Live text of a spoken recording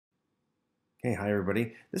Hey, hi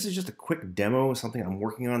everybody. This is just a quick demo of something I'm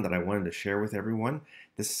working on that I wanted to share with everyone.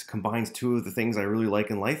 This combines two of the things I really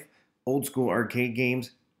like in life, old school arcade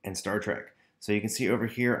games and Star Trek. So you can see over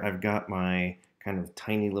here I've got my kind of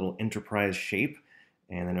tiny little enterprise shape,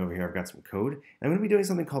 and then over here I've got some code. And I'm going to be doing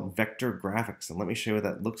something called vector graphics, and let me show you what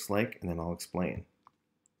that looks like, and then I'll explain.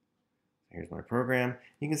 Here's my program.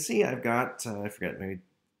 You can see I've got, I forget, maybe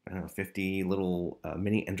I don't know, 50 little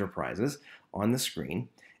mini enterprises on the screen.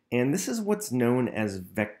 And this is what's known as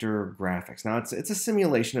vector graphics. Now, it's a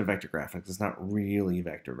simulation of vector graphics. It's not really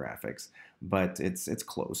vector graphics, but it's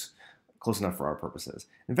close enough for our purposes.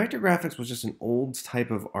 And vector graphics was just an old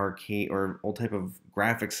type of arcade or old type of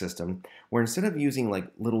graphics system where instead of using like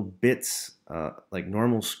little bits like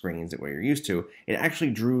normal screens that we're used to, it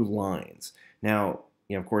actually drew lines. Now,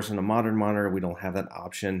 of course, in a modern monitor, we don't have that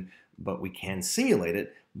option, but we can simulate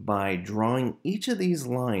it by drawing each of these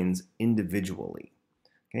lines individually.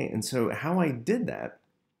 Okay, and so how I did that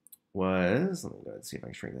was, let me go ahead and see if I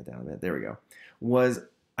can shrink that down a bit. There we go. Was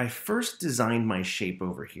I first designed my shape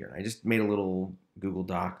over here. I just made a little Google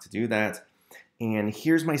Doc to do that. And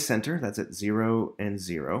here's my center. That's at 0 and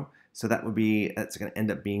 0. So that's going to end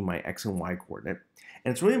up being my X and Y coordinate.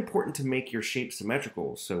 And it's really important to make your shape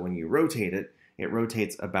symmetrical. So when you rotate it, it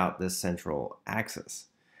rotates about this central axis.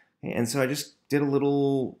 Okay, and so I just did a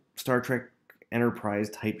little Star Trek Enterprise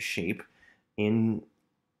type shape in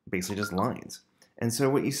basically just lines. And so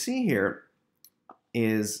what you see here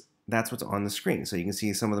is that's what's on the screen. So you can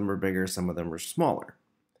see some of them are bigger, some of them are smaller.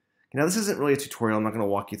 Now this isn't really a tutorial. I'm not going to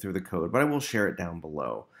walk you through the code, but I will share it down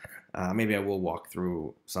below. Maybe I will walk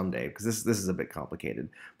through someday because this is a bit complicated.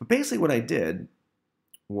 But basically what I did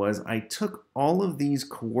was I took all of these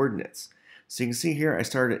coordinates. So you can see here I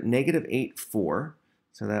started at -8, 4.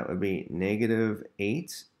 So that would be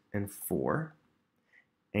 -8 and 4.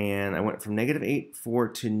 And I went from -8, 4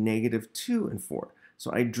 to -2 and 4.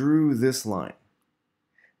 So I drew this line.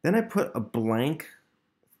 Then I put a blank,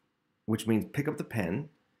 which means pick up the pen,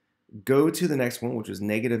 go to the next one, which was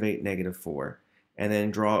 -8, -4, and then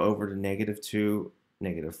draw over to -2,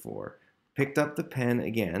 -4. Picked up the pen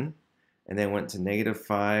again, and then went to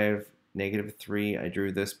 -5, -3. I drew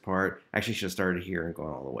this part. Actually, should have started here and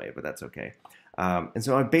gone all the way, but that's okay. And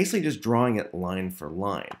so I'm basically just drawing it line for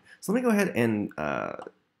line. So let me go ahead and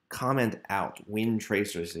comment out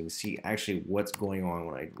WinTracer so you can see actually what's going on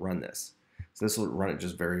when I run this. So this will run it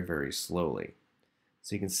just very, very slowly.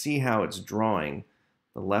 So you can see how it's drawing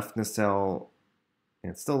the left nacelle,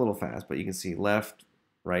 and it's still a little fast, but you can see left,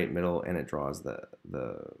 right, middle, and it draws the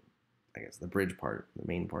I guess the bridge part, the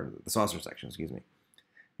main part of the saucer section, excuse me.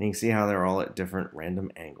 And you can see how they're all at different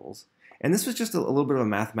random angles. And this was just a little bit of a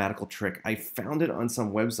mathematical trick. I found it on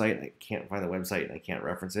some website. I can't find the website and I can't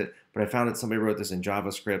reference it, but I found it. Somebody wrote this in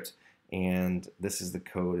JavaScript, and this is the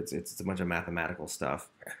code. It's a bunch of mathematical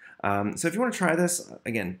stuff. So if you want to try this,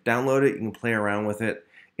 again, download it. You can play around with it.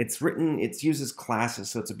 It uses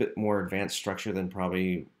classes, so it's a bit more advanced structure than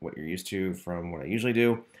probably what you're used to from what I usually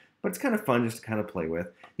do. But it's kind of fun just to kind of play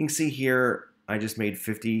with. You can see here, I just made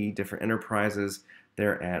 50 different enterprises.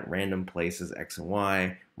 They're at random places, X and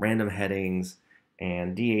Y, random headings,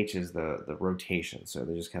 and DH is the rotation. So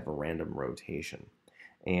they just have a random rotation.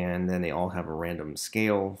 And then they all have a random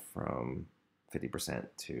scale from 50%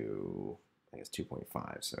 to, I guess,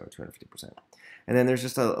 2.5, so 250%. And then there's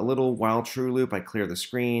just a little while true loop. I clear the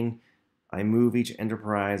screen, I move each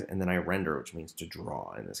enterprise, and then I render, which means to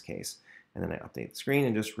draw in this case. And then I update the screen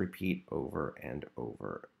and just repeat over and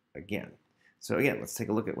over again. So again, let's take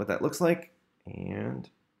a look at what that looks like. And,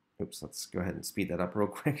 oops, let's go ahead and speed that up real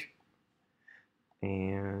quick.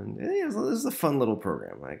 And yeah, this is a fun little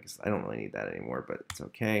program. I guess I don't really need that anymore, but it's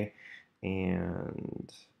okay.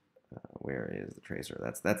 And where is the tracer?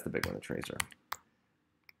 That's the big one, the tracer.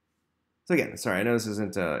 So again, sorry, I know this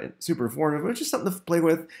isn't super informative, but it's just something to play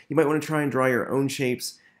with. You might want to try and draw your own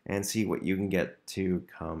shapes and see what you can get to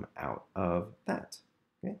come out of that.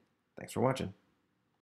 Okay, thanks for watching.